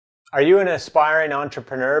Are you an aspiring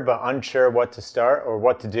entrepreneur but unsure what to start or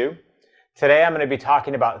what to do? Today I'm going to be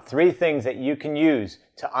talking about 3 things that you can use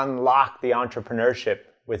to unlock the entrepreneurship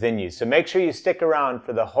within you. So make sure you stick around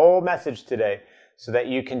for the whole message today so that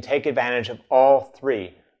you can take advantage of all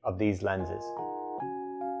 3 of these lenses.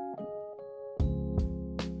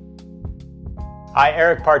 Hi,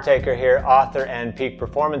 Eric Partaker here, author and peak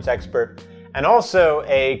performance expert, and also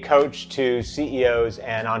a coach to CEOs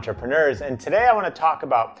and entrepreneurs. And today I want to talk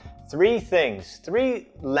about 3 things, 3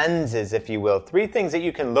 lenses, if you will, 3 things that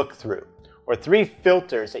you can look through, or 3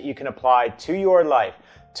 filters that you can apply to your life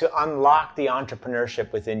to unlock the entrepreneurship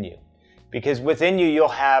within you. Because within you, you'll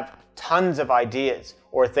have tons of ideas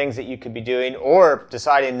or things that you could be doing or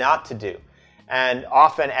deciding not to do. And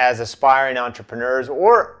often as aspiring entrepreneurs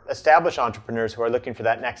or established entrepreneurs who are looking for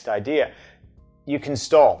that next idea, you can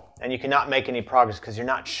stall and you cannot make any progress because you're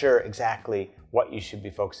not sure exactly what you should be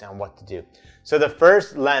focusing on, what to do. So the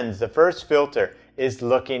first lens, the first filter is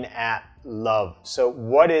looking at love. So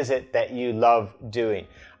what is it that you love doing?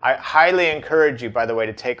 I highly encourage you, by the way,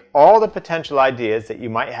 to take all the potential ideas that you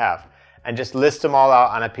might have and just list them all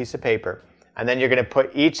out on a piece of paper. And then you're going to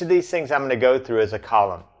put each of these things I'm going to go through as a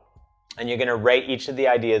column. And you're going to rate each of the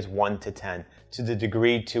ideas 1 to 10 to the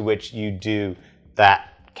degree to which you do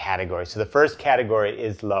that category. So the first category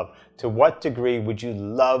is love. To what degree would you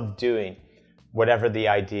love doing whatever the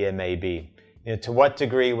idea may be? To what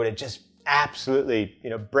degree would it just absolutely,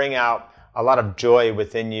 bring out a lot of joy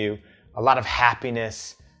within you, a lot of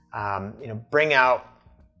happiness, bring out,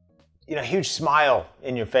 a huge smile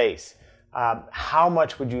in your face? How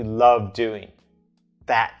much would you love doing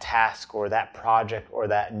that task or that project or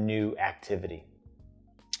that new activity?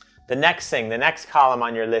 The next thing, the next column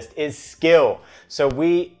on your list is skill. So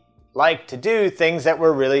we like to do things that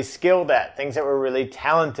we're really skilled at, things that we're really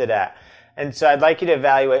talented at. And so I'd like you to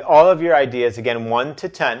evaluate all of your ideas, again, 1 to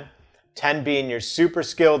 10. 10 being you're super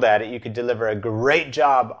skilled at it. You could deliver a great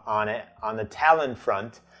job on it on the talent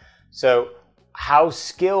front. So how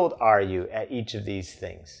skilled are you at each of these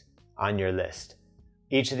things on your list?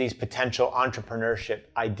 Each of these potential entrepreneurship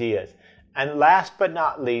ideas. And last but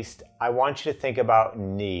not least, I want you to think about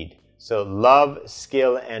need. So love,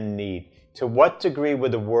 skill, and need. To what degree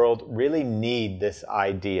would the world really need this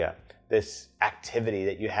idea, this activity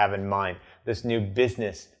that you have in mind, this new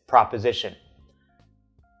business proposition?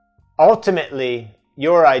 Ultimately,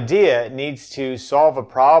 your idea needs to solve a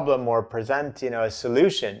problem or present, a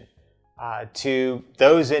solution to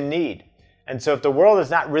those in need. And so if the world is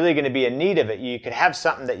not really going to be in need of it, you could have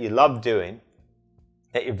something that you love doing,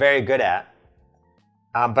 that you're very good at.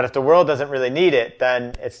 But if the world doesn't really need it,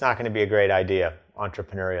 then it's not going to be a great idea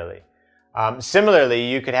entrepreneurially. Similarly,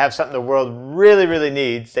 you could have something the world really, really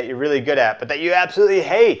needs that you're really good at, but that you absolutely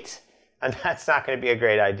hate. And that's not going to be a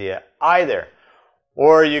great idea either.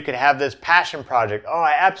 Or you could have this passion project. Oh,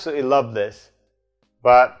 I absolutely love this.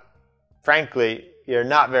 But frankly, you're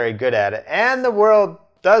not very good at it. And the world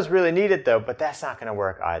does really need it though, but that's not going to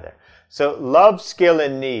work either. So love, skill,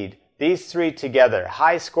 and need, these 3 together,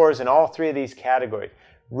 high scores in all 3 of these categories,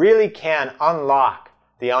 really can unlock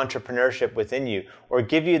the entrepreneurship within you or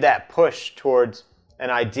give you that push towards an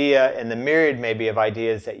idea and the myriad maybe of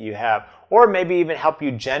ideas that you have, or maybe even help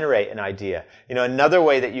you generate an idea. Another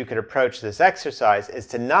way that you could approach this exercise is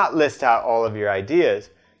to not list out all of your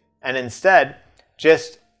ideas and instead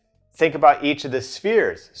just think about each of the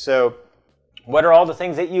spheres. So what are all the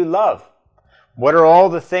things that you love? What are all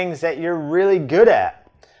the things that you're really good at?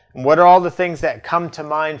 And what are all the things that come to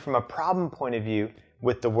mind from a problem point of view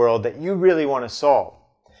with the world that you really want to solve?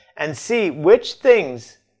 And see which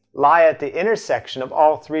things lie at the intersection of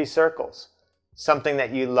all 3 circles. Something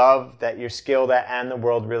that you love, that you're skilled at, and the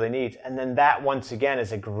world really needs. And then that, once again,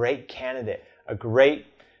 is a great candidate, a great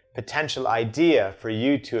potential idea for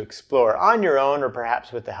you to explore on your own or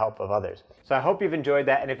perhaps with the help of others. So I hope you've enjoyed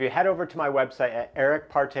that. And if you head over to my website at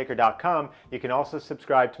ericpartaker.com, you can also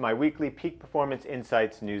subscribe to my weekly Peak Performance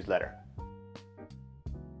Insights newsletter.